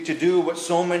to do what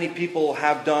so many people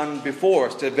have done before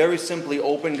us, to very simply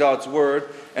open God's Word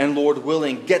and, Lord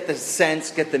willing, get the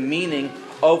sense, get the meaning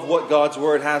of what God's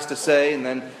Word has to say and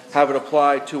then have it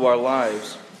applied to our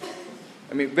lives.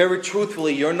 I mean, very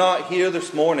truthfully, you're not here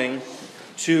this morning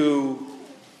to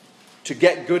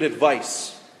get good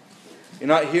advice. You're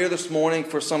not here this morning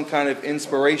for some kind of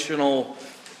inspirational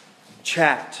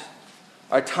chat.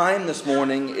 Our time this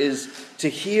morning is to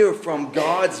hear from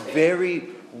God's very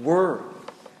Word.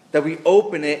 That we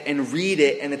open it and read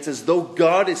it, and it's as though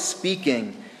God is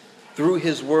speaking through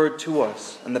His Word to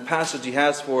us. And the passage He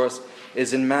has for us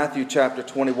is in Matthew chapter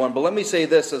 21. But let me say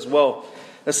this as well.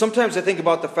 That sometimes I think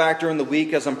about the fact during the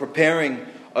week as I'm preparing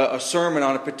a sermon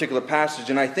on a particular passage,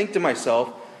 and I think to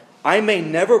myself, I may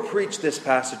never preach this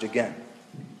passage again.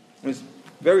 It's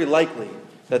very likely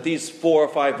that these 4 or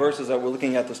 5 verses that we're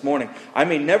looking at this morning, I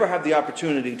may never have the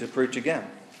opportunity to preach again.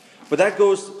 But that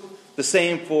goes the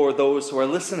same for those who are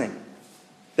listening.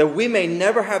 That we may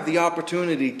never have the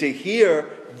opportunity to hear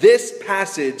this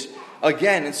passage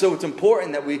again. And so it's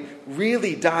important that we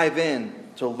really dive in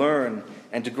to learn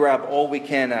and to grab all we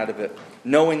can out of it.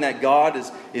 Knowing that God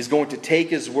is going to take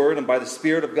His Word, and by the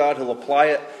Spirit of God He'll apply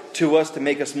it to us to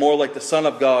make us more like the Son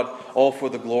of God, all for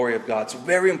the glory of God. So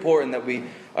very important that we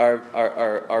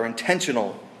are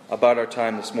intentional about our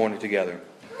time this morning together.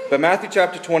 But Matthew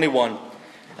chapter 21,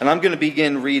 and I'm going to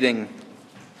begin reading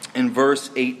in verse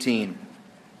 18.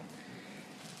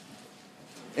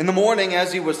 In the morning,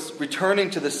 as he was returning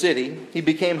to the city, he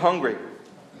became hungry.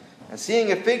 And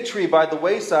seeing a fig tree by the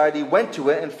wayside, he went to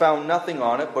it and found nothing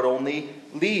on it but only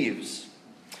leaves.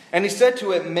 And he said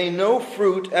to it, "May no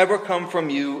fruit ever come from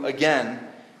you again."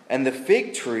 And the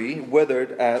fig tree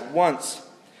withered at once.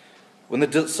 When the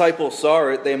disciples saw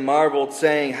it, they marveled,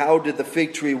 saying, "How did the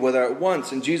fig tree wither at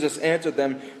once?" And Jesus answered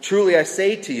them, "Truly I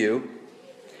say to you,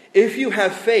 if you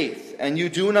have faith and you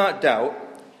do not doubt,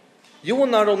 you will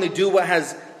not only do what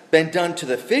has been done to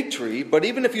the fig tree, but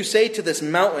even if you say to this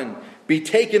mountain, 'Be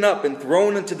taken up and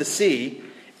thrown into the sea,'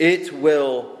 it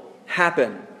will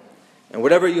happen. And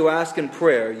whatever you ask in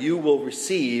prayer, you will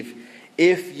receive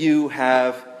if you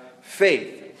have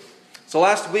faith." So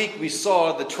last week we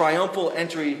saw the triumphal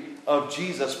entry of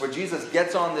Jesus, where Jesus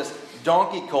gets on this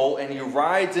donkey colt and he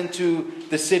rides into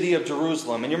the city of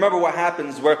Jerusalem. And you remember what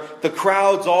happens, where the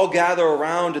crowds all gather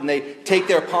around and they take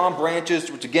their palm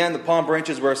branches, which again, the palm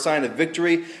branches were a sign of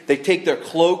victory. They take their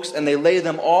cloaks and they lay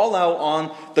them all out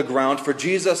on the ground for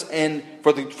Jesus and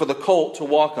for the colt to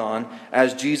walk on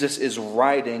as Jesus is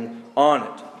riding on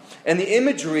it. And the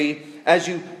imagery, as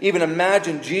you even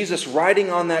imagine Jesus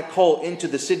riding on that colt into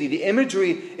the city, the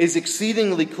imagery is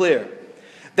exceedingly clear.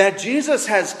 That Jesus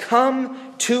has come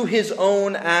to His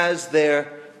own as their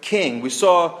King. We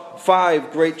saw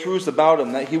 5 great truths about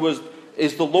Him. That He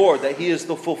is the Lord. That He is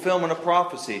the fulfillment of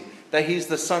prophecy. That He's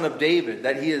the Son of David.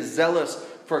 That He is zealous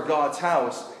for God's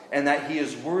house. And that He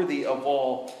is worthy of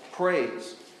all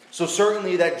praise. So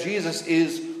certainly that Jesus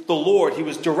is the Lord. He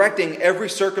was directing every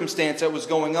circumstance that was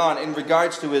going on in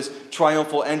regards to His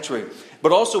triumphal entry.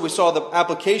 But also we saw the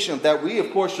application of that we,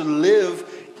 of course, should live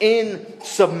in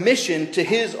submission to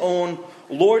His own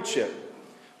lordship.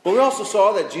 But we also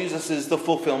saw that Jesus is the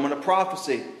fulfillment of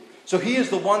prophecy. So He is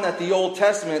the one that the Old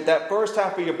Testament, that first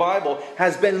half of your Bible,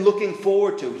 has been looking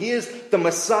forward to. He is the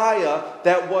Messiah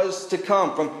that was to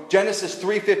come. From Genesis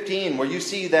 3:15, where you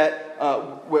see that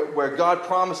where God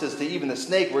promises to even the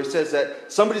snake, where He says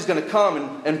that somebody's going to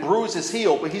come and bruise his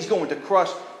heel, but he's going to crush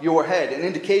your head. An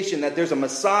indication that there's a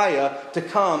Messiah to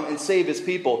come and save His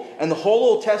people. And the whole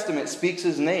Old Testament speaks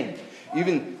His name. You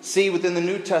even see within the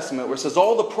New Testament where it says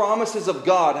all the promises of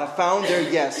God have found their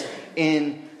yes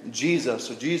in Jesus.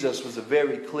 So Jesus was a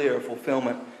very clear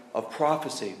fulfillment of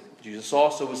prophecy. Jesus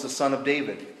also was the Son of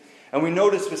David. And we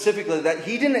notice specifically that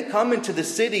He didn't come into the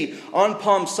city on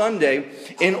Palm Sunday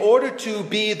in order to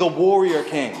be the warrior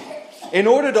king, in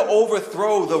order to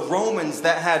overthrow the Romans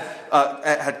that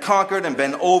had conquered and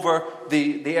been over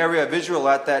the area of Israel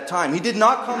at that time. He did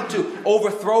not come to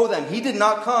overthrow them. He did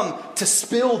not come to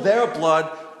spill their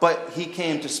blood, but He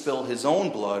came to spill His own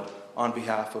blood on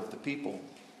behalf of the people.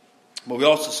 But we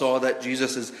also saw that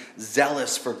Jesus is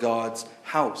zealous for God's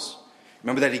house.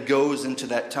 Remember that He goes into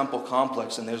that temple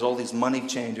complex and there's all these money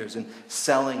changers and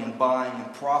selling and buying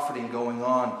and profiting going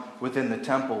on within the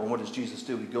temple. And what does Jesus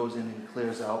do? He goes in and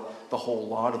clears out the whole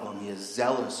lot of them. He is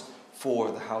zealous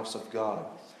for the house of God.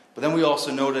 But then we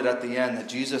also noted at the end that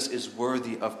Jesus is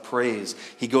worthy of praise.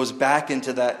 He goes back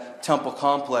into that temple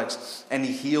complex and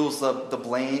He heals the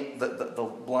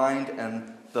blind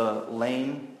and the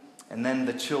lame. And then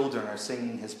the children are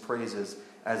singing His praises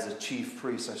as the chief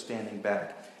priests are standing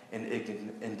back in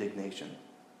indignation.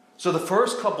 So the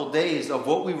first couple days of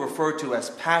what we refer to as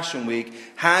Passion Week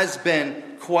has been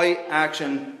quite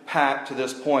action-packed to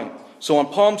this point. So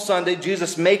on Palm Sunday,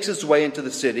 Jesus makes his way into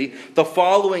the city. The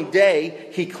following day,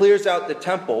 he clears out the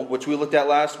temple, which we looked at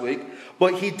last week.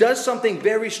 But he does something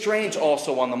very strange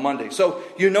also on the Monday. So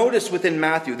you notice within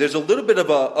Matthew, there's a little bit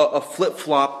of a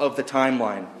flip-flop of the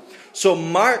timeline. So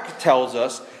Mark tells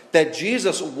us that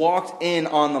Jesus walked in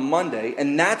on the Monday,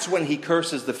 and that's when he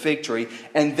curses the fig tree,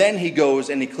 and then he goes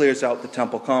and he clears out the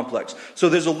temple complex. So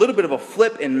there's a little bit of a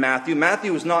flip in Matthew.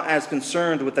 Matthew is not as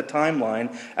concerned with the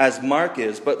timeline as Mark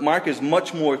is, but Mark is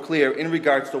much more clear in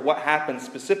regards to what happened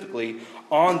specifically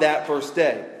on that first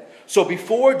day. So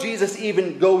before Jesus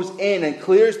even goes in and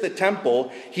clears the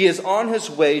temple, he is on his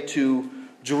way to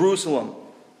Jerusalem.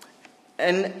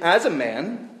 And as a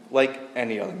man, like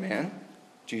any other man,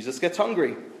 Jesus gets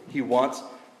hungry. He wants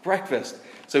breakfast.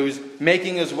 So he's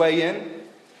making his way in.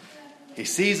 He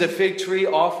sees a fig tree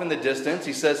off in the distance.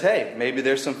 He says, hey, maybe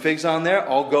there's some figs on there.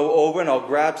 I'll go over and I'll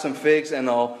grab some figs and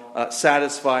I'll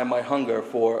satisfy my hunger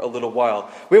for a little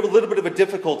while. We have a little bit of a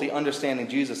difficulty understanding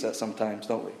Jesus at sometimes,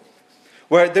 don't we?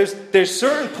 Where there's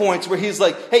certain points where he's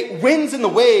like, hey, winds and the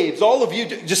waves, all of you,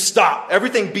 just stop.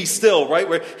 Everything be still, right?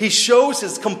 Where he shows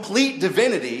his complete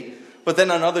divinity, but then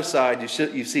on the other side, you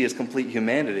see his complete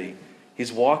humanity.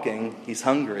 He's walking, he's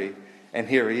hungry, and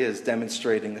here he is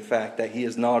demonstrating the fact that he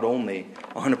is not only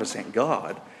 100%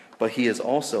 God, but he is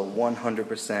also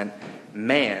 100%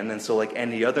 man. And so like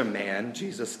any other man,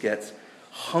 Jesus gets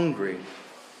hungry.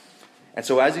 And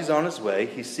so as he's on his way,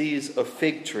 he sees a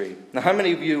fig tree. Now how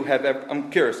many of you have ever, I'm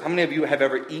curious, how many of you have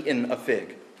ever eaten a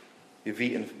fig? You've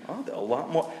eaten, a lot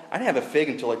more. I didn't have a fig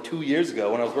until like 2 years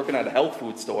ago when I was working at a health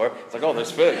food store. It's like, oh,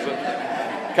 there's figs.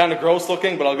 Kind of gross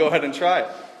looking, but I'll go ahead and try it.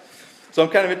 So I'm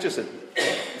kind of interested.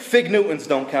 Fig Newtons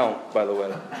don't count, by the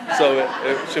way. So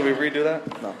should we redo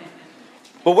that? No.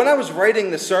 But when I was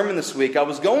writing the sermon this week, I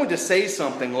was going to say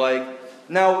something like,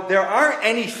 now, there aren't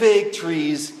any fig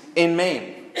trees in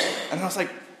Maine. And I was like,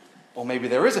 well, maybe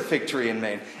there is a fig tree in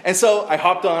Maine. And so I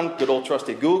hopped on good old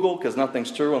trusty Google, because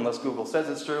nothing's true unless Google says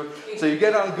it's true. So you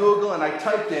get on Google, and I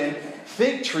typed in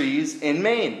fig trees in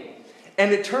Maine.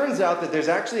 And it turns out that there's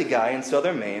actually a guy in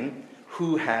southern Maine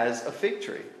who has a fig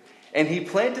tree. And he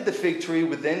planted the fig tree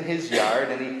within his yard,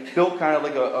 and he built kind of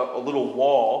like a little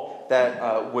wall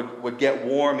that would get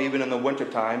warm even in the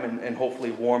wintertime and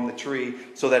hopefully warm the tree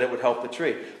so that it would help the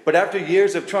tree. But after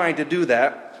years of trying to do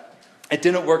that, it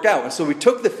didn't work out. And so we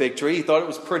took the fig tree, he thought it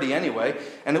was pretty anyway,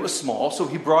 and it was small, so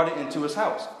he brought it into his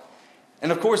house. And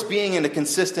of course, being in a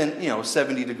consistent,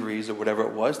 70 degrees or whatever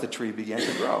it was, the tree began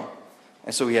to grow.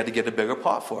 And so he had to get a bigger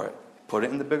pot for it. Put it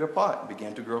in the bigger pot.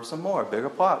 Began to grow some more. Bigger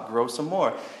pot, grow some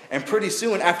more. And pretty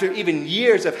soon, after even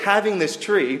years of having this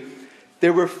tree,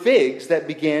 there were figs that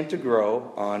began to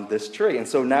grow on this tree. And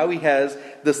so now he has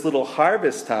this little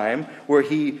harvest time where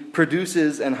he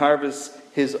produces and harvests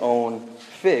his own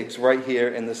figs right here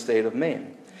in the state of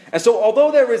Maine. And so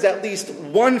although there is at least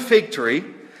one fig tree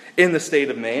in the state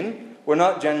of Maine, we're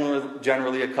not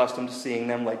generally accustomed to seeing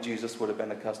them like Jesus would have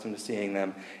been accustomed to seeing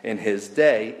them in his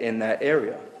day in that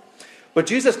area. But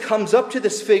Jesus comes up to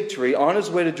this fig tree on his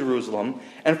way to Jerusalem,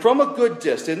 and from a good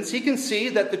distance, he can see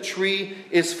that the tree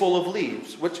is full of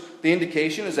leaves, which the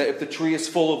indication is that if the tree is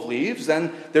full of leaves,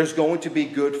 then there's going to be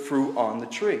good fruit on the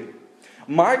tree.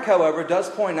 Mark, however, does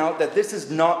point out that this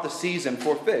is not the season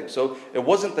for figs, so it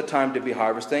wasn't the time to be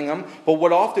harvesting them. But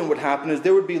what often would happen is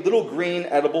there would be little green,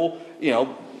 edible,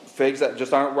 figs that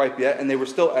just aren't ripe yet, and they were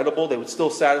still edible, they would still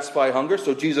satisfy hunger.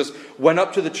 So Jesus went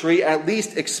up to the tree, at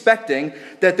least expecting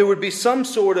that there would be some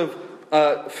sort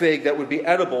of fig that would be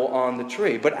edible on the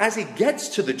tree. But as he gets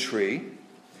to the tree,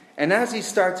 and as he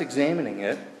starts examining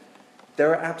it,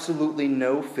 there are absolutely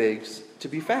no figs to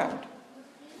be found.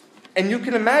 And you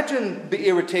can imagine the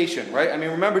irritation, right? I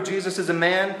mean, remember, Jesus is a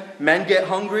man, men get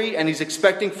hungry, and he's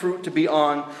expecting fruit to be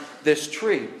on this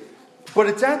tree. But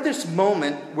it's at this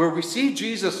moment where we see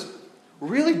Jesus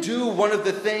really do one of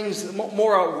the things,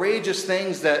 more outrageous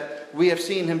things that we have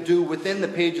seen him do within the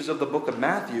pages of the book of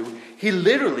Matthew. He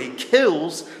literally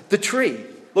kills the tree.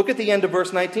 Look at the end of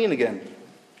verse 19 again.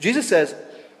 Jesus says,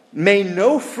 "May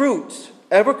no fruit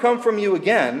ever come from you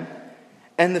again,"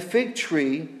 and the fig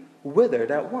tree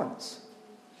withered at once.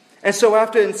 And so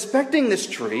after inspecting this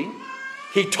tree,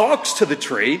 he talks to the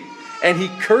tree, and he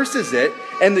curses it,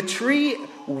 and the tree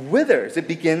withers. It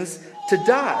begins to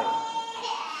die.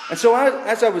 And so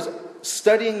as I was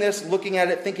studying this, looking at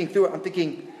it, thinking through it, I'm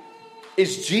thinking,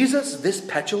 is Jesus this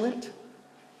petulant?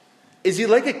 Is he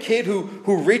like a kid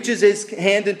who reaches his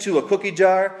hand into a cookie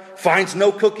jar, finds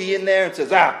no cookie in there, and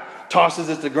says, tosses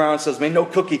it to the ground, and says, "May no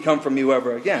cookie come from you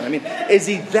ever again"? I mean, is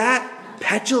he that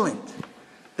petulant.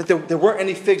 That there weren't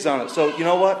any figs on it. So you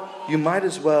know what? You might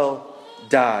as well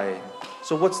die.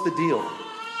 So what's the deal?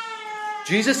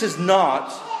 Jesus is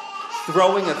not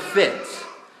throwing a fit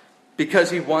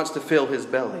because he wants to fill his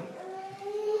belly.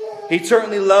 He'd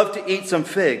certainly love to eat some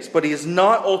figs, but he is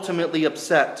not ultimately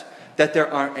upset that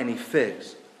there aren't any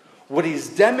figs. What he's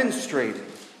demonstrating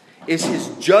is his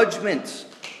judgment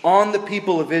on the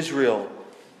people of Israel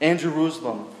and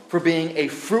Jerusalem for being a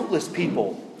fruitless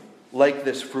people like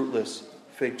this fruitless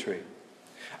fig tree.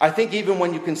 I think even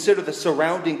when you consider the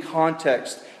surrounding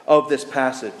context of this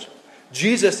passage,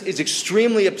 Jesus is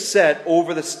extremely upset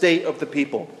over the state of the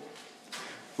people.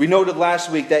 We noted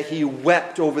last week that he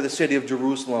wept over the city of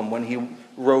Jerusalem when he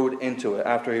rode into it,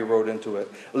 after he rode into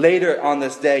it. Later on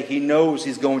this day, he knows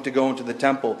he's going to go into the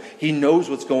temple. He knows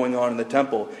what's going on in the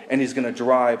temple, and he's going to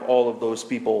drive all of those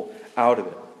people out of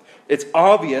it. It's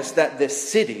obvious that this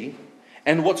city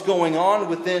and what's going on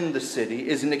within the city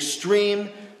is an extreme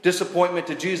disappointment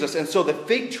to Jesus. And so the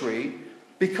fig tree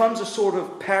becomes a sort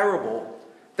of parable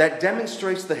that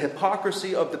demonstrates the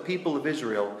hypocrisy of the people of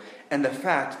Israel and the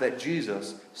fact that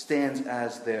Jesus stands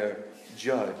as their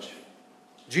judge.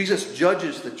 Jesus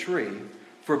judges the tree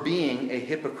for being a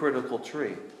hypocritical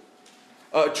tree.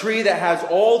 A tree that has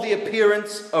all the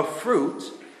appearance of fruit,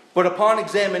 but upon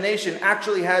examination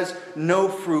actually has no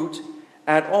fruit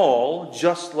at all,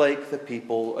 just like the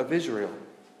people of Israel.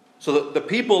 So the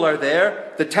people are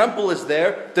there, the temple is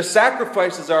there, the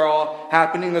sacrifices are all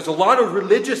happening, there's a lot of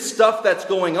religious stuff that's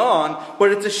going on,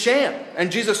 but it's a sham.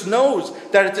 And Jesus knows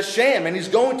that it's a sham, and he's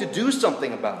going to do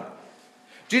something about it.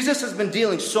 Jesus has been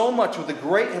dealing so much with the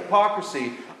great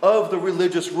hypocrisy of the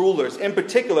religious rulers, in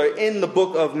particular in the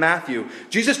book of Matthew.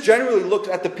 Jesus generally looks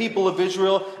at the people of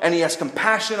Israel and he has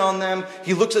compassion on them.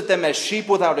 He looks at them as sheep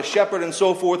without a shepherd and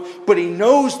so forth. But he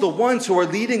knows the ones who are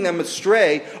leading them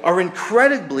astray are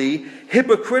incredibly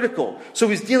hypocritical. So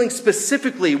he's dealing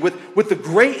specifically with the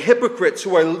great hypocrites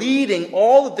who are leading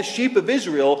all of the sheep of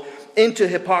Israel into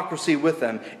hypocrisy with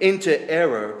them, into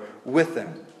error with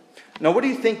them. Now, what do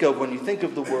you think of when you think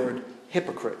of the word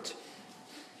hypocrite?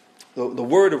 The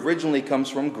word originally comes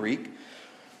from Greek,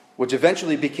 which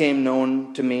eventually became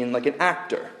known to mean like an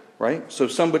actor, right? So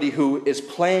somebody who is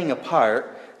playing a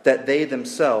part that they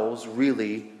themselves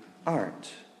really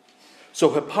aren't.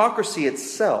 So hypocrisy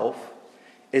itself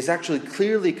is actually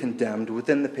clearly condemned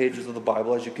within the pages of the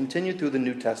Bible. As you continue through the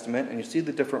New Testament and you see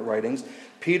the different writings,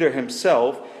 Peter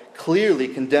himself clearly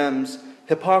condemns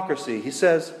hypocrisy. He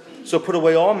says, "So put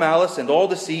away all malice and all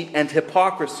deceit and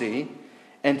hypocrisy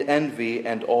and envy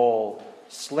and all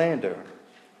slander."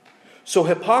 So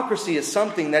hypocrisy is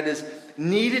something that is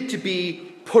needed to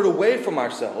be put away from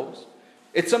ourselves.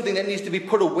 It's something that needs to be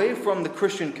put away from the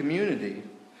Christian community.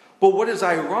 But what is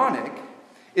ironic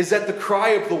is that the cry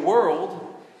of the world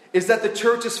is that the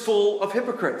church is full of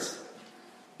hypocrites.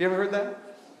 You ever heard that?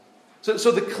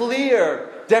 So the clear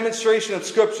demonstration of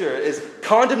Scripture is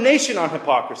condemnation on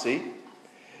hypocrisy.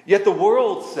 Yet the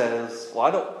world says, well,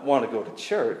 I don't want to go to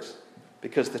church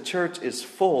because the church is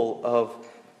full of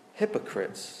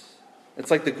hypocrites. It's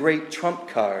like the great trump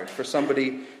card for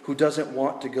somebody who doesn't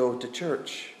want to go to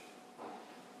church.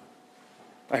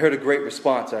 I heard a great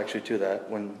response actually to that.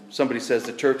 When somebody says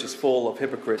the church is full of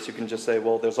hypocrites, you can just say,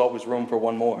 well, there's always room for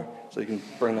one more, so you can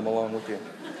bring them along with you.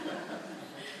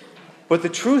 But the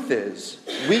truth is,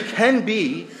 we can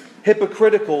be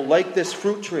hypocritical like this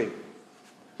fruit tree.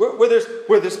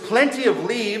 Where there's plenty of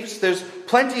leaves, there's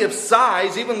plenty of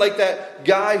size, even like that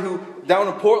guy who down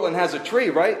in Portland has a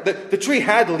tree, right? The tree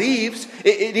had leaves,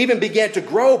 it even began to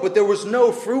grow, but there was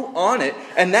no fruit on it.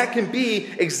 And that can be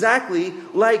exactly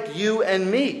like you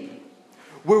and me.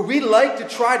 Where we like to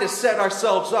try to set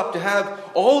ourselves up to have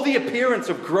all the appearance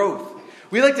of growth.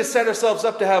 We like to set ourselves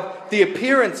up to have the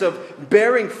appearance of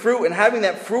bearing fruit and having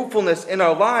that fruitfulness in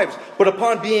our lives. But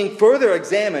upon being further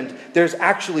examined, there's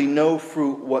actually no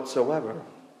fruit whatsoever.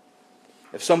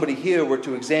 If somebody here were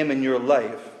to examine your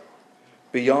life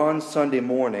beyond Sunday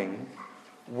morning,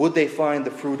 would they find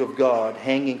the fruit of God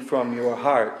hanging from your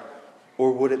heart,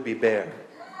 or would it be bare?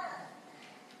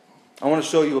 I want to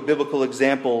show you a biblical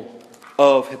example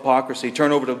of hypocrisy.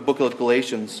 Turn over to the book of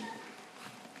Galatians.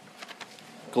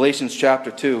 Galatians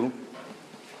chapter 2.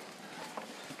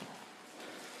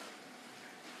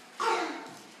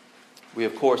 We,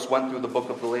 of course, went through the book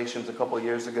of Galatians a couple of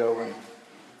years ago and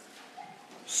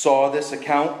saw this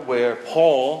account where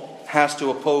Paul has to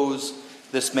oppose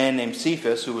this man named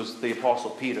Cephas, who was the Apostle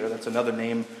Peter. That's another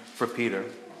name for Peter.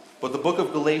 But the book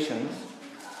of Galatians,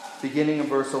 beginning in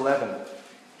verse 11.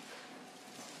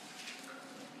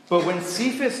 But when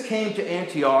Cephas came to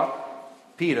Antioch,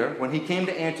 Peter, when he came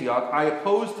to Antioch, I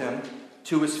opposed him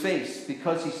to his face,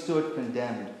 because he stood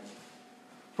condemned.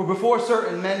 For before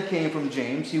certain men came from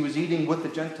James, he was eating with the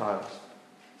Gentiles.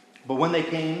 But when they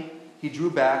came, he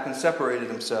drew back and separated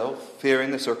himself,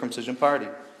 fearing the circumcision party.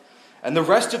 And the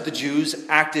rest of the Jews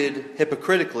acted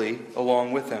hypocritically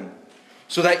along with him,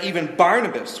 so that even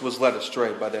Barnabas was led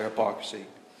astray by their hypocrisy.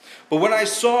 But when I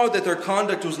saw that their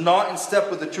conduct was not in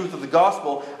step with the truth of the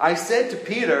gospel, I said to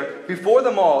Peter before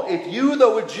them all, if you,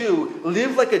 though a Jew,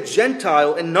 live like a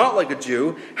Gentile and not like a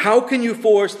Jew, how can you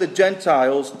force the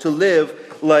Gentiles to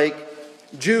live like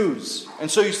Jews?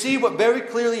 And so you see what very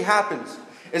clearly happens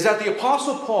is that the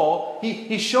Apostle Paul,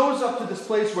 he shows up to this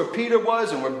place where Peter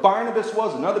was and where Barnabas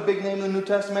was, another big name in the New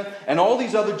Testament, and all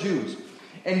these other Jews.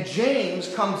 And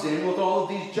James comes in with all of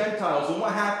these Gentiles, and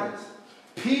what happens?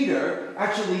 Peter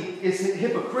actually is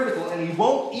hypocritical and he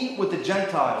won't eat with the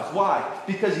Gentiles. Why?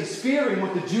 Because he's fearing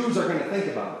what the Jews are going to think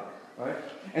about it. Right?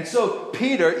 And so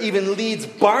Peter even leads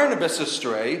Barnabas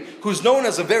astray, who's known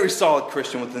as a very solid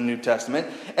Christian within the New Testament.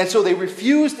 And so they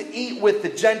refuse to eat with the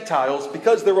Gentiles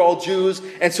because they're all Jews.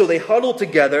 And so they huddle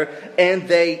together and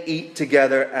they eat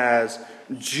together as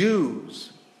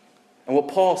Jews. And what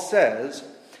Paul says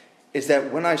is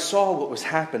that when I saw what was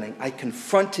happening, I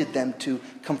confronted him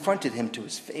to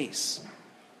his face.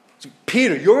 So,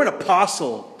 Peter, you're an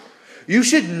apostle. You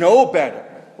should know better,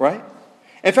 right?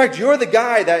 In fact, you're the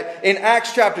guy that in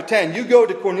Acts chapter 10, you go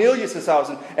to Cornelius'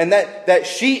 house and that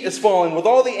sheet is falling with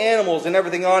all the animals and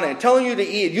everything on it and telling you to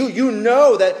eat. You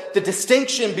know that the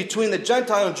distinction between the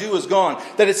Gentile and Jew is gone.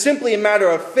 That it's simply a matter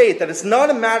of faith. That it's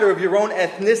not a matter of your own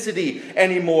ethnicity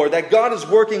anymore. That God is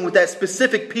working with that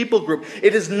specific people group.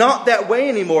 It is not that way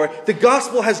anymore. The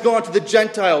gospel has gone to the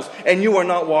Gentiles and you are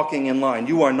not walking in line.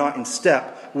 You are not in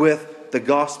step with the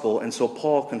gospel. And so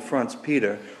Paul confronts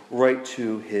Peter right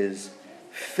to his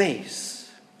face.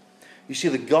 You see,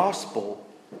 the gospel,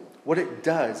 what it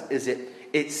does is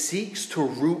it seeks to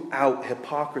root out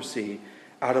hypocrisy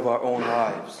out of our own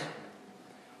lives.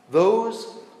 Those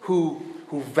who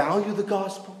value the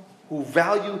gospel, who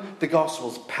value the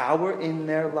gospel's power in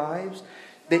their lives,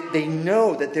 they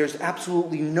know that there's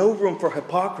absolutely no room for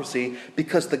hypocrisy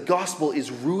because the gospel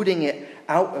is rooting it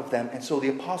out of them. And so the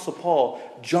Apostle Paul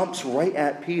jumps right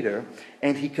at Peter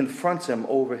and he confronts him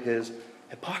over his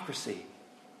hypocrisy.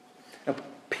 Now,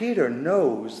 Peter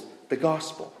knows the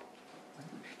gospel.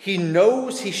 He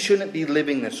knows he shouldn't be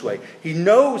living this way. He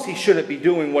knows he shouldn't be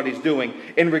doing what he's doing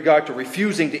in regard to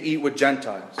refusing to eat with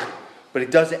Gentiles. But he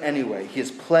does it anyway. He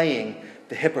is playing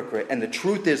the hypocrite. And the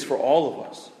truth is for all of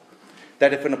us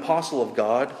that if an apostle of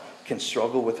God can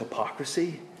struggle with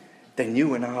hypocrisy, then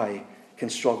you and I can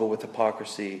struggle with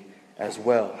hypocrisy as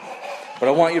well. But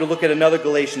I want you to look at another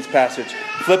Galatians passage.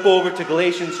 Flip over to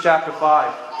Galatians chapter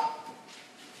 5.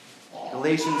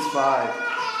 Galatians 5.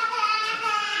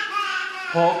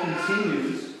 Paul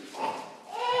continues,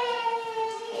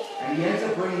 and he ends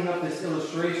up bringing up this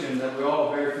illustration that we're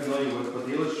all very familiar with, but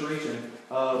the illustration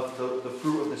of the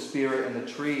fruit of the Spirit and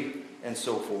the tree and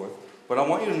so forth. But I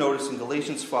want you to notice in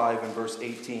Galatians 5 and verse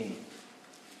 18.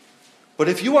 But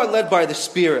if you are led by the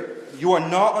Spirit, you are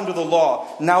not under the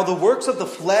law. Now the works of the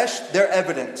flesh, they're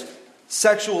evident.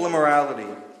 Sexual immorality,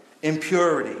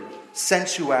 impurity,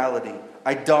 sensuality,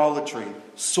 idolatry,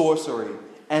 sorcery,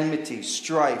 enmity,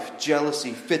 strife,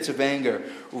 jealousy, fits of anger,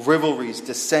 rivalries,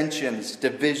 dissensions,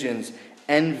 divisions,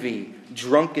 envy,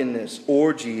 drunkenness,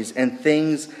 orgies, and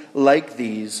things like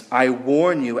these. I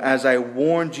warn you, as I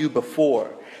warned you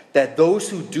before, that those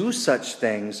who do such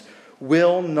things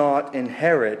will not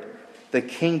inherit the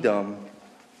kingdom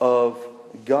of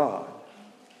God.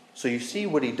 So you see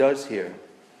what he does here.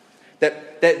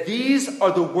 That these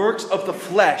are the works of the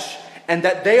flesh, and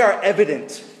that they are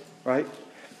evident, right?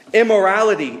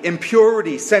 Immorality,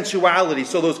 impurity, sensuality.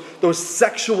 So those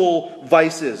sexual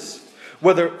vices,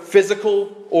 whether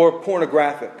physical or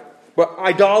pornographic. But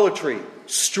idolatry,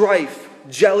 strife,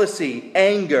 jealousy,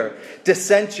 anger,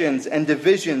 dissensions and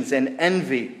divisions and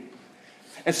envy.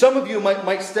 And some of you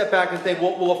might step back and think,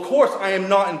 well, of course I am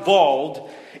not involved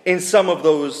in some of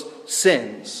those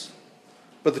sins.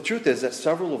 But the truth is that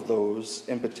several of those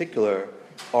in particular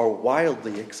are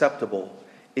wildly acceptable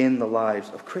in the lives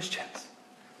of Christians.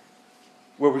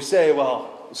 Where we say,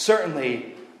 well,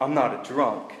 certainly I'm not a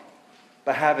drunk,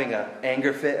 but having an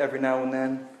anger fit every now and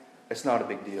then, it's not a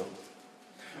big deal.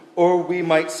 Or we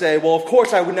might say, well, of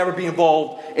course I would never be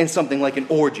involved in something like an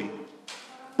orgy.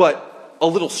 But a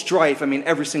little strife, I mean,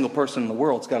 every single person in the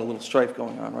world's got a little strife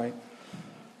going on, right?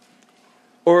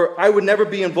 Or I would never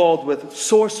be involved with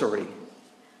sorcery.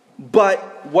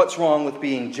 But what's wrong with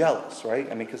being jealous, right?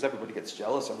 I mean, because everybody gets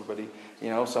jealous. Everybody,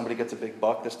 somebody gets a big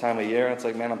buck this time of year, and it's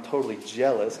like, man, I'm totally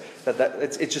jealous.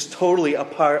 It's just totally a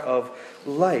part of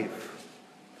life.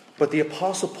 But the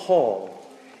Apostle Paul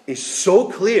is so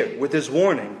clear with his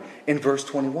warning in verse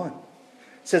 21. It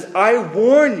says, I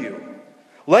warn you,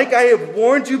 like I have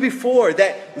warned you before,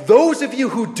 that those of you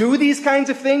who do these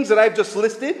kinds of things that I've just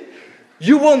listed,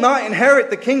 you will not inherit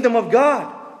the kingdom of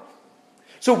God.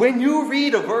 So when you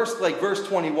read a verse like verse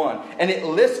 21, and it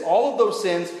lists all of those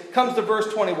sins, comes to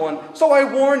verse 21, so I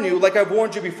warn you, like I've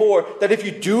warned you before, that if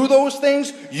you do those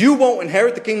things, you won't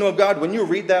inherit the kingdom of God. When you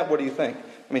read that, what do you think?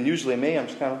 I mean, usually me, I'm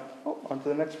just kind of, on to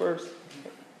the next verse.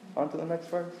 On to the next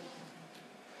verse.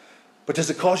 But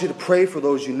does it cause you to pray for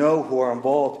those you know who are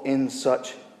involved in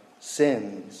such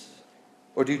sins?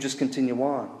 Or do you just continue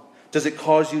on? Does it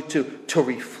cause you to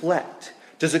reflect?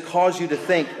 Does it cause you to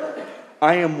think,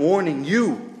 I am warning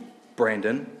you,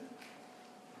 Brandon,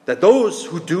 that those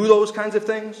who do those kinds of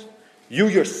things, you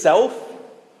yourself,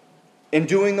 in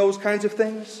doing those kinds of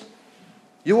things,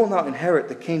 you will not inherit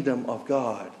the kingdom of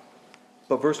God.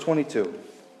 But verse 22,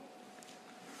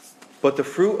 but the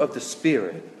fruit of the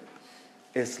Spirit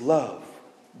is love,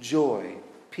 joy,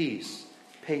 peace,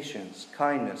 patience,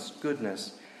 kindness,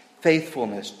 goodness,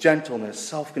 faithfulness, gentleness,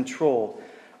 self-control.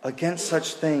 Against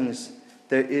such things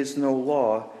there is no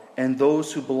law, and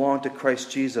those who belong to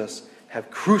Christ Jesus have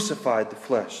crucified the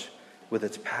flesh with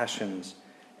its passions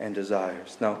and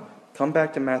desires. Now, come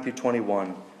back to Matthew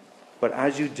 21, but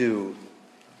as you do,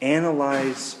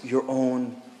 analyze your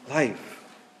own life.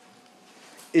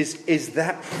 Is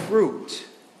that fruit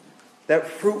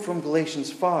from Galatians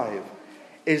 5,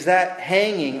 is that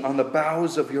hanging on the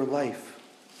boughs of your life?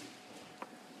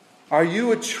 Are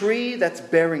you a tree that's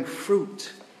bearing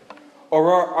fruit?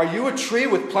 Or are you a tree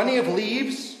with plenty of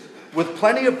leaves, with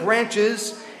plenty of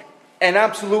branches, and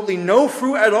absolutely no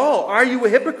fruit at all? Are you a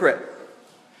hypocrite?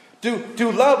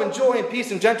 Do love and joy and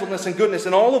peace and gentleness and goodness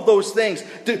and all of those things,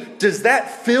 does that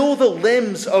fill the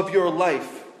limbs of your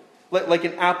life? Like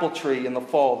an apple tree in the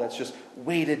fall that's just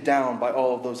weighted down by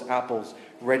all of those apples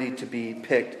ready to be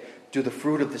picked. Do the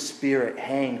fruit of the Spirit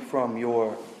hang from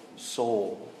your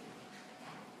soul?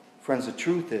 Friends, the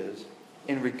truth is,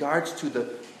 in regards to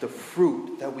the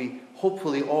fruit that we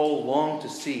hopefully all long to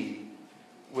see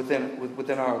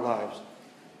within our lives,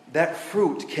 that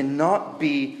fruit cannot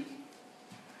be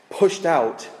pushed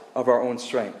out of our own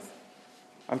strength.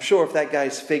 I'm sure if that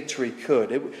guy's fig tree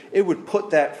could, it would put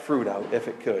that fruit out if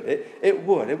it could. It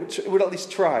would at least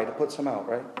try to put some out,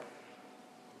 right?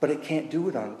 But it can't do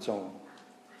it on its own.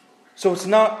 So it's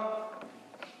not,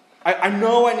 I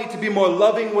know I need to be more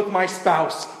loving with my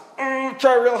spouse.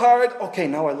 Try real hard. Okay,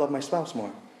 now I love my spouse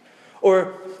more.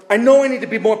 Or, I know I need to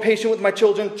be more patient with my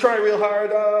children. Try real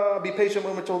hard. Be patient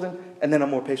with my children. And then I'm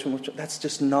more patient with my children. That's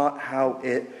just not how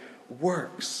it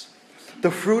works. The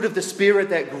fruit of the Spirit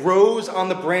that grows on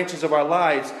the branches of our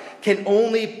lives can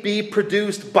only be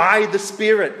produced by the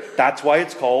Spirit. That's why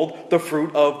it's called the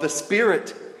fruit of the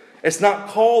Spirit. It's not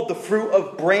called the fruit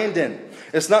of Brandon.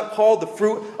 It's not called the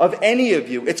fruit of any of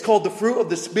you. It's called the fruit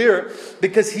of the Spirit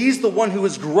because He's the one who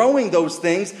is growing those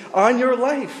things on your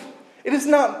life. It is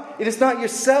not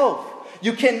yourself.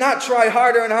 You cannot try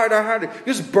harder and harder and harder.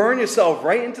 You just burn yourself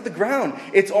right into the ground.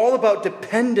 It's all about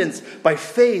dependence by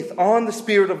faith on the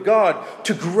Spirit of God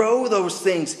to grow those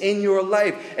things in your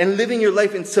life and living your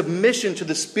life in submission to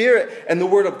the Spirit and the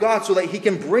Word of God so that He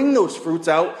can bring those fruits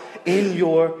out in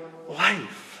your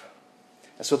life.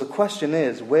 And so the question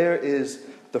is, where is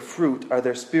the fruit? Are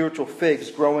there spiritual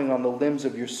figs growing on the limbs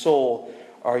of your soul?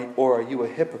 Or are you a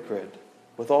hypocrite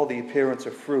with all the appearance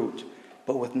of fruit,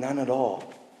 but with none at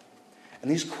all? And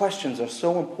these questions are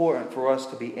so important for us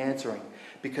to be answering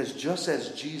because just as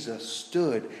Jesus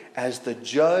stood as the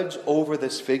judge over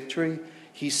this fig tree,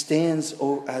 He stands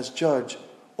as judge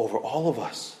over all of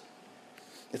us.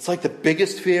 It's like the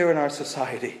biggest fear in our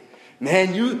society.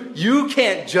 Man, you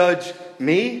can't judge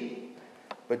me,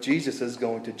 but Jesus is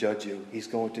going to judge you. He's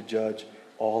going to judge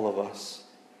all of us.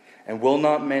 And will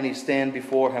not many stand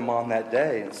before Him on that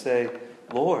day and say,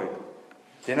 Lord,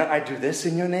 didn't I do this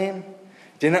in your name?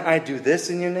 Didn't I do this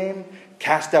in your name?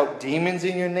 Cast out demons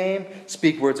in your name?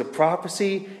 Speak words of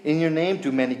prophecy in your name?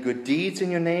 Do many good deeds in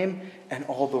your name? And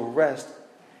all the rest.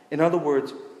 In other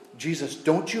words, Jesus,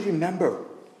 don't you remember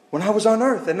when I was on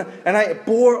earth and I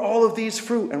bore all of these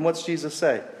fruit? And what's Jesus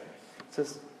say? He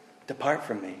says, depart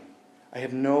from me. I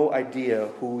have no idea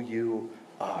who you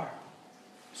are.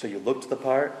 So you looked the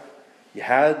part. You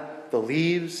had the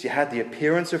leaves. You had the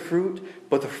appearance of fruit.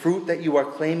 But the fruit that you are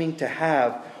claiming to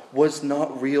have was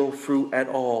not real fruit at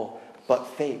all, but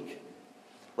fake.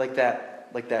 Like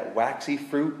that waxy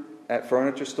fruit at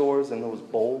furniture stores in those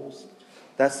bowls,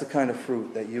 that's the kind of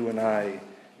fruit that you and I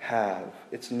have.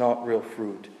 It's not real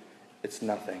fruit. It's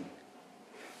nothing.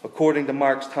 According to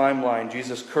Mark's timeline,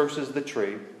 Jesus curses the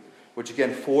tree, which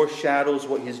again foreshadows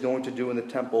what he's going to do in the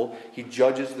temple. He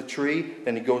judges the tree,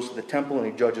 then he goes to the temple and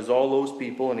he judges all those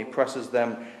people and he presses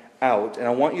them out. And I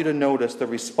want you to notice the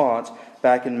response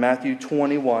back in Matthew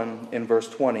 21 in verse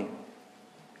 20.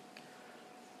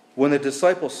 When the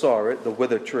disciples saw it, the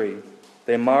withered tree,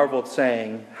 they marveled,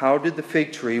 saying, "How did the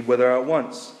fig tree wither at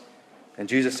once?" And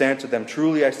Jesus answered them,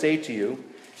 "Truly I say to you,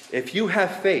 if you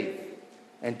have faith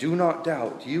and do not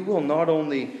doubt, you will not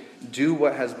only do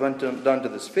what has been done to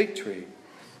this fig tree,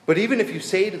 but even if you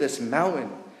say to this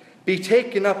mountain, 'Be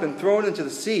taken up and thrown into the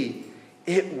sea,'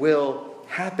 it will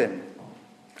happen.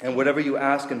 And whatever you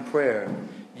ask in prayer,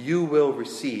 you will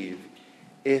receive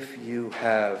if you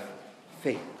have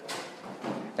faith."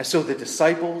 And so the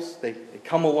disciples, they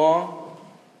come along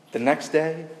the next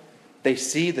day. They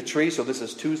see the tree. So this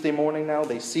is Tuesday morning now.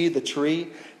 They see the tree.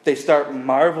 They start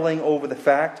marveling over the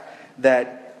fact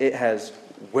that it has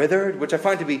withered, which I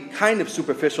find to be kind of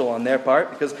superficial on their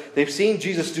part, because they've seen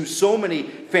Jesus do so many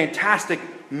fantastic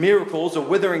miracles. A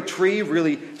withering tree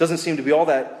really doesn't seem to be all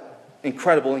that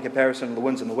incredible in comparison to the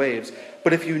winds and the waves.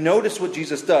 But if you notice what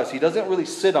Jesus does, he doesn't really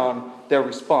sit on their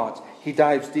response. He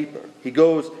dives deeper. He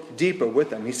goes deeper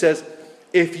with them. He says,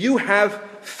 if you have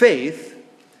faith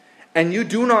and you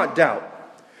do not doubt,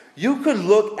 you could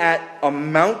look at a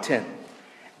mountain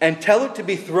and tell it to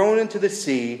be thrown into the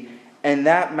sea, and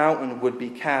that mountain would be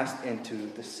cast into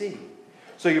the sea.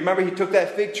 So you remember he took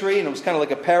that fig tree and it was kind of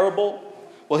like a parable?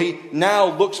 Well, he now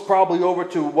looks probably over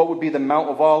to what would be the Mount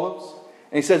of Olives.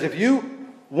 And he says, if you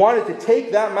wanted to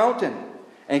take that mountain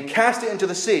and cast it into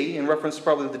the sea, in reference to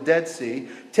probably the Dead Sea,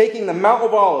 taking the Mount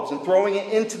of Olives and throwing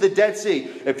it into the Dead Sea,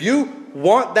 if you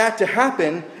want that to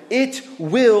happen, it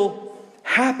will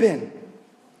happen.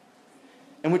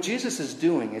 And what Jesus is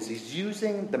doing is he's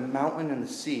using the mountain and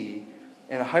the sea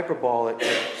in a hyperbolic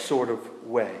sort of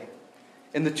way.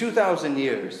 In the 2,000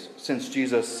 years since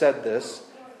Jesus said this,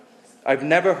 I've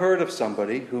never heard of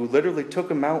somebody who literally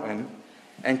took a mountain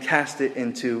and cast it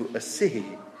into a sea.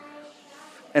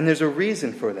 And there's a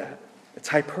reason for that. It's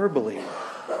hyperbole.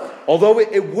 Although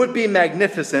it would be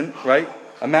magnificent, right?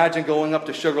 Imagine going up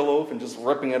to Sugarloaf and just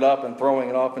ripping it up and throwing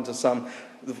it off into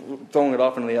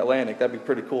the Atlantic. That'd be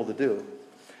pretty cool to do.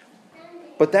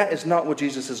 But that is not what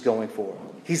Jesus is going for.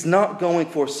 He's not going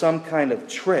for some kind of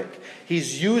trick.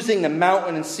 He's using the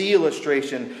mountain and sea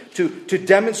illustration to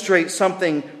demonstrate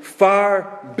something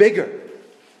far bigger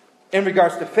in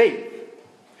regards to faith.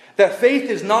 That faith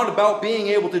is not about being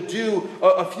able to do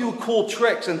a few cool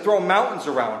tricks and throw mountains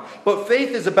around. But faith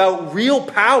is about real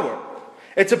power.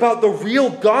 It's about the real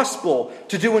gospel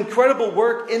to do incredible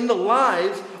work in the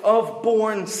lives of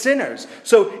born sinners.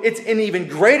 So it's an even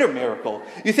greater miracle.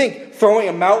 You think throwing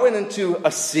a mountain into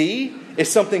a sea is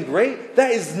something great?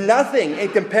 That is nothing in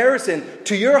comparison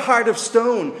to your heart of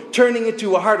stone turning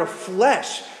into a heart of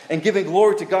flesh and giving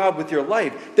glory to God with your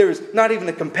life. There's not even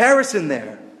a comparison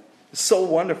there. It's so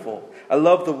wonderful. I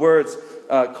love the words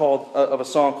of a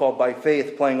song called By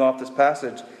Faith, playing off this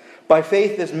passage. By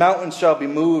faith this mountain shall be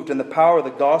moved, and the power of the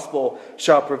gospel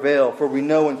shall prevail. For we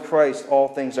know in Christ all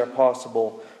things are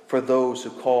possible for those who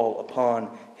call upon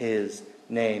his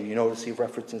name. You notice he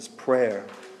references prayer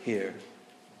here.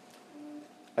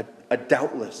 A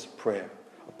doubtless prayer.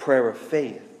 A prayer of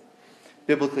faith.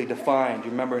 Biblically defined.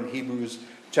 You remember in Hebrews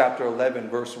chapter 11,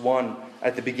 verse 1,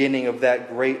 at the beginning of that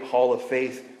great Hall of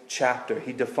Faith chapter,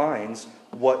 he defines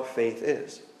what faith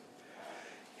is.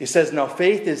 He says, now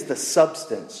faith is the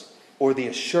substance or the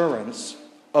assurance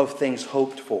of things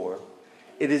hoped for.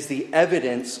 It is the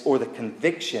evidence or the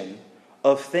conviction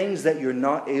of things that you're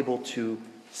not able to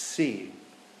see.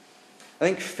 I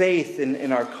think faith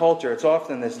in our culture, it's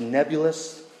often this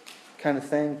nebulous kind of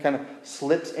thing, kind of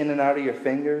slips in and out of your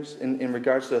fingers in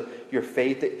regards to your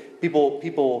faith.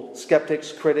 People,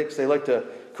 skeptics, critics, they like to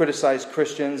criticize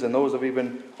Christians and those of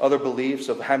even other beliefs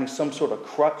of having some sort of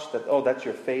crutch that, oh, that's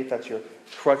your faith, that's your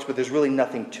crutch, but there's really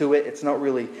nothing to it. It's not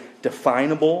really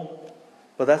definable.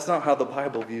 But that's not how the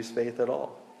Bible views faith at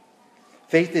all.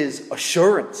 Faith is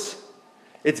assurance.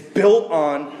 It's built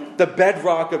on the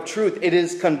bedrock of truth. It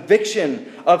is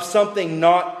conviction of something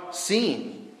not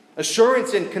seen.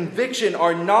 Assurance and conviction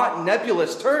are not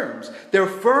nebulous terms. They're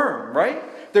firm, right?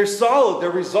 They're solid,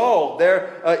 they're resolved,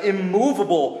 they're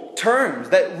immovable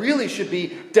terms that really should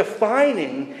be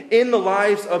defining in the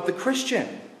lives of the Christian.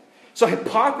 So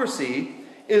hypocrisy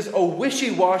is a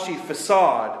wishy-washy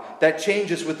facade that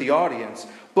changes with the audience,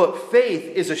 But faith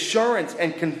is assurance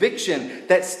and conviction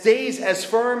that stays as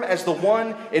firm as the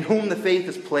one in whom the faith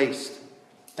is placed.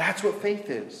 That's what faith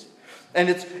is. And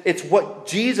it's what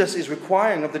Jesus is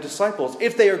requiring of the disciples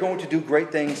if they are going to do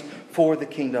great things for the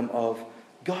kingdom of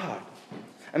God.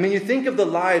 I mean, you think of the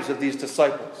lives of these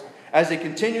disciples as they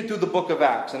continue through the book of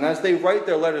Acts and as they write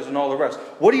their letters and all the rest.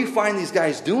 What do you find these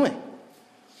guys doing?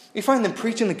 You find them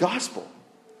preaching the gospel.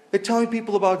 They're telling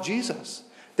people about Jesus.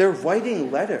 They're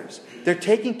writing letters. They're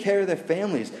taking care of their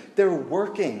families. They're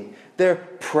working. They're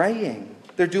praying.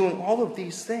 They're doing all of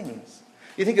these things.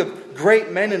 You think of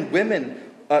great men and women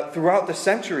throughout the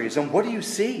centuries, and what do you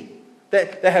see?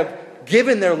 That have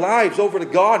given their lives over to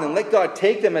God and let God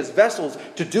take them as vessels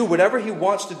to do whatever He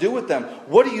wants to do with them.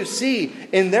 What do you see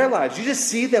in their lives? You just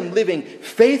see them living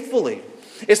faithfully.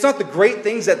 It's not the great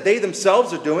things that they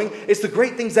themselves are doing. It's the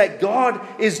great things that God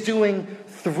is doing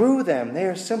through them. They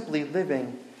are simply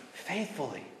living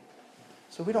faithfully.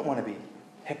 So we don't want to be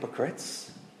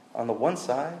hypocrites on the one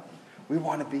side. We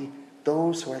want to be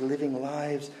those who are living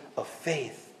lives of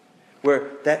faith,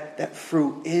 where that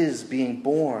fruit is being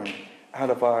born out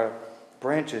of our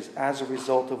branches as a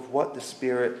result of what the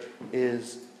Spirit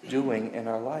is doing in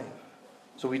our life.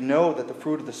 So we know that the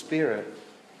fruit of the Spirit,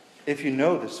 if you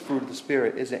know this fruit of the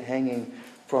Spirit isn't hanging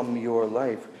from your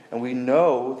life, and we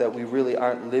know that we really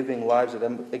aren't living lives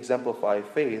that exemplify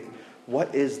faith,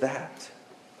 what is that?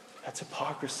 That's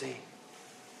hypocrisy.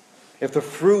 If the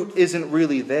fruit isn't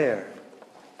really there,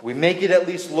 we make it at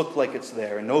least look like it's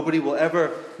there, and nobody will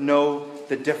ever know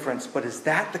the difference. But is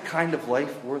that the kind of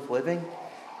life worth living?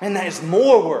 And that is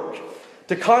more work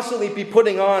to constantly be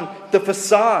putting on the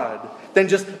facade than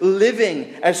just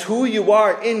living as who you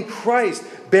are in Christ,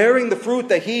 bearing the fruit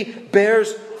that He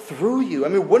bears through you. I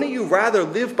mean, wouldn't you rather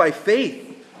live by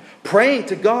faith, praying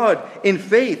to God in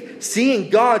faith, seeing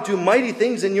God do mighty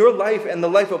things in your life and the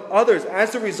life of others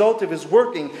as a result of His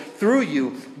working through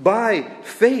you by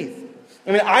faith?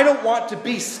 I mean, I don't want to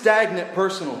be stagnant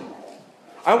personally.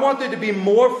 I want there to be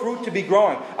more fruit to be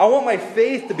growing. I want my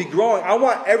faith to be growing. I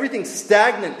want everything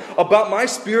stagnant about my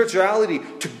spirituality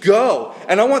to go.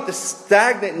 And I want the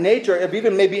stagnant nature of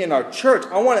even maybe in our church,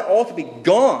 I want it all to be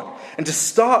gone and to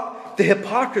stop the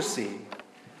hypocrisy.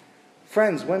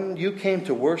 Friends, when you came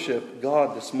to worship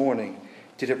God this morning,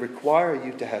 did it require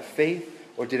you to have faith,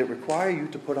 or did it require you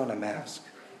to put on a mask?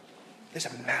 There's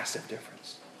a massive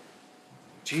difference.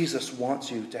 Jesus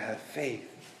wants you to have faith.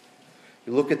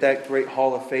 You look at that great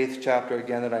Hall of Faith chapter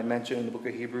again that I mentioned in the book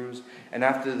of Hebrews, and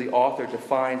after the author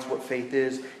defines what faith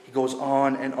is, he goes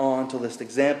on and on to list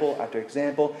example after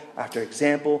example after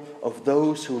example of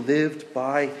those who lived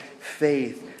by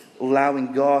faith,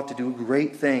 allowing God to do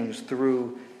great things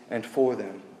through and for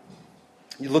them.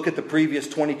 You look at the previous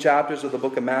 20 chapters of the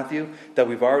book of Matthew that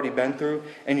we've already been through,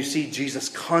 and you see Jesus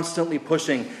constantly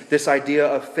pushing this idea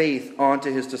of faith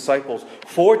onto His disciples.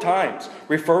 4 times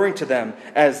referring to them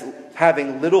as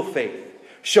having little faith,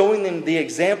 showing them the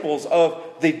examples of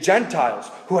the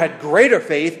Gentiles who had greater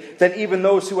faith than even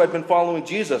those who had been following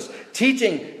Jesus.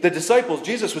 Teaching the disciples,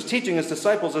 Jesus was teaching His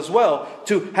disciples as well,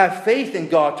 to have faith in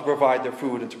God to provide their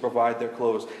food and to provide their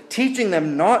clothes. Teaching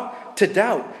them not to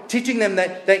doubt. Teaching them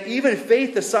that even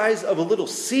faith the size of a little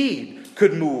seed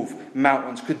could move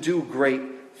mountains, could do great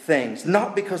things.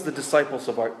 Not because the disciples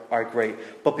are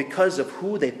great, but because of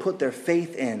who they put their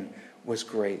faith in was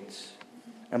great.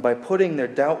 And by putting their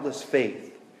doubtless faith,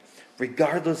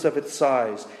 regardless of its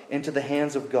size, into the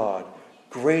hands of God,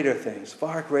 greater things,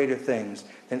 far greater things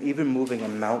than even moving a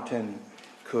mountain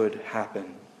could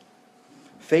happen.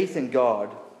 Faith in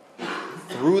God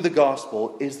through the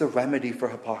gospel is the remedy for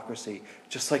hypocrisy,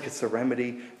 just like it's the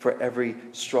remedy for every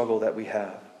struggle that we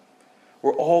have.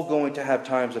 We're all going to have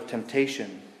times of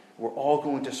temptation. We're all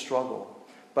going to struggle.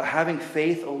 But having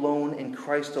faith alone in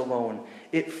Christ alone,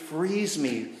 it frees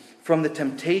me from the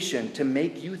temptation to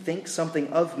make you think something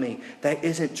of me that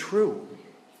isn't true.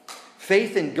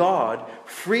 Faith in God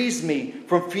frees me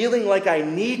from feeling like I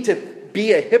need to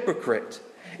be a hypocrite.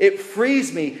 It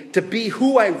frees me to be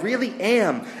who I really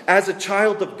am as a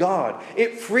child of God.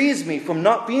 It frees me from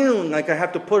not feeling like I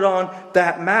have to put on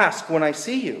that mask when I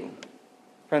see you.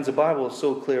 Friends, the Bible is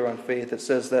so clear on faith. It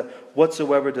says that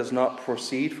whatsoever does not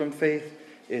proceed from faith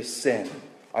is sin.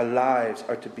 Our lives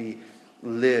are to be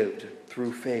lived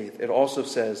through faith. It also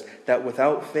says that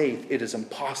without faith it is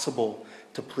impossible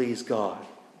to please God.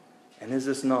 And is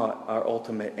this not our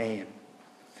ultimate aim?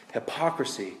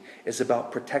 Hypocrisy is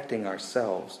about protecting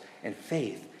ourselves, and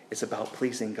faith is about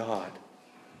pleasing God.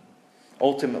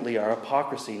 Ultimately, our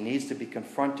hypocrisy needs to be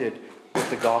confronted with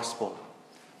the gospel.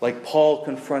 Like Paul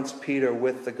confronts Peter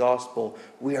with the gospel,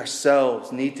 we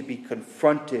ourselves need to be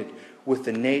confronted with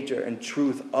the nature and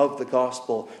truth of the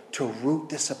gospel to root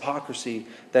this hypocrisy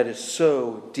that is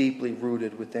so deeply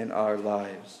rooted within our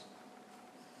lives.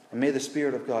 And may the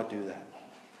Spirit of God do that.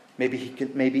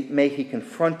 May He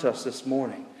confront us this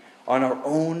morning on our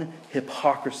own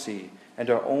hypocrisy and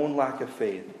our own lack of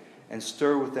faith, and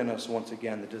stir within us once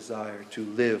again the desire to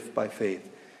live by faith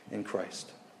in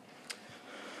Christ.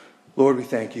 Lord, we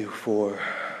thank you for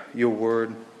your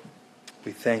word.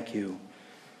 We thank you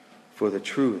for the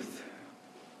truth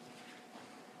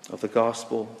of the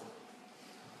gospel.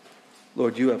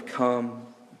 Lord, you have come,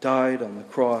 died on the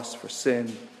cross for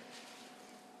sin,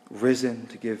 risen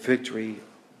to give victory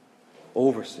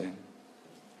over sin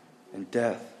and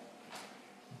death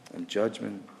and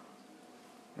judgment.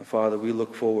 And Father, we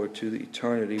look forward to the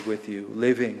eternity with you,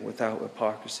 living without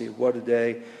hypocrisy. What a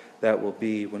day that will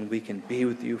be when we can be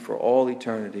with you for all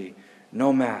eternity.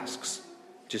 No masks,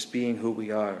 just being who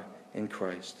we are in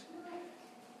Christ.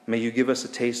 May you give us a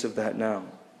taste of that now.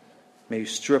 May you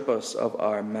strip us of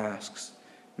our masks.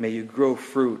 May you grow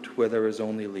fruit where there is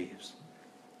only leaves.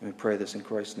 And we pray this in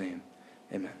Christ's name.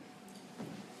 Amen.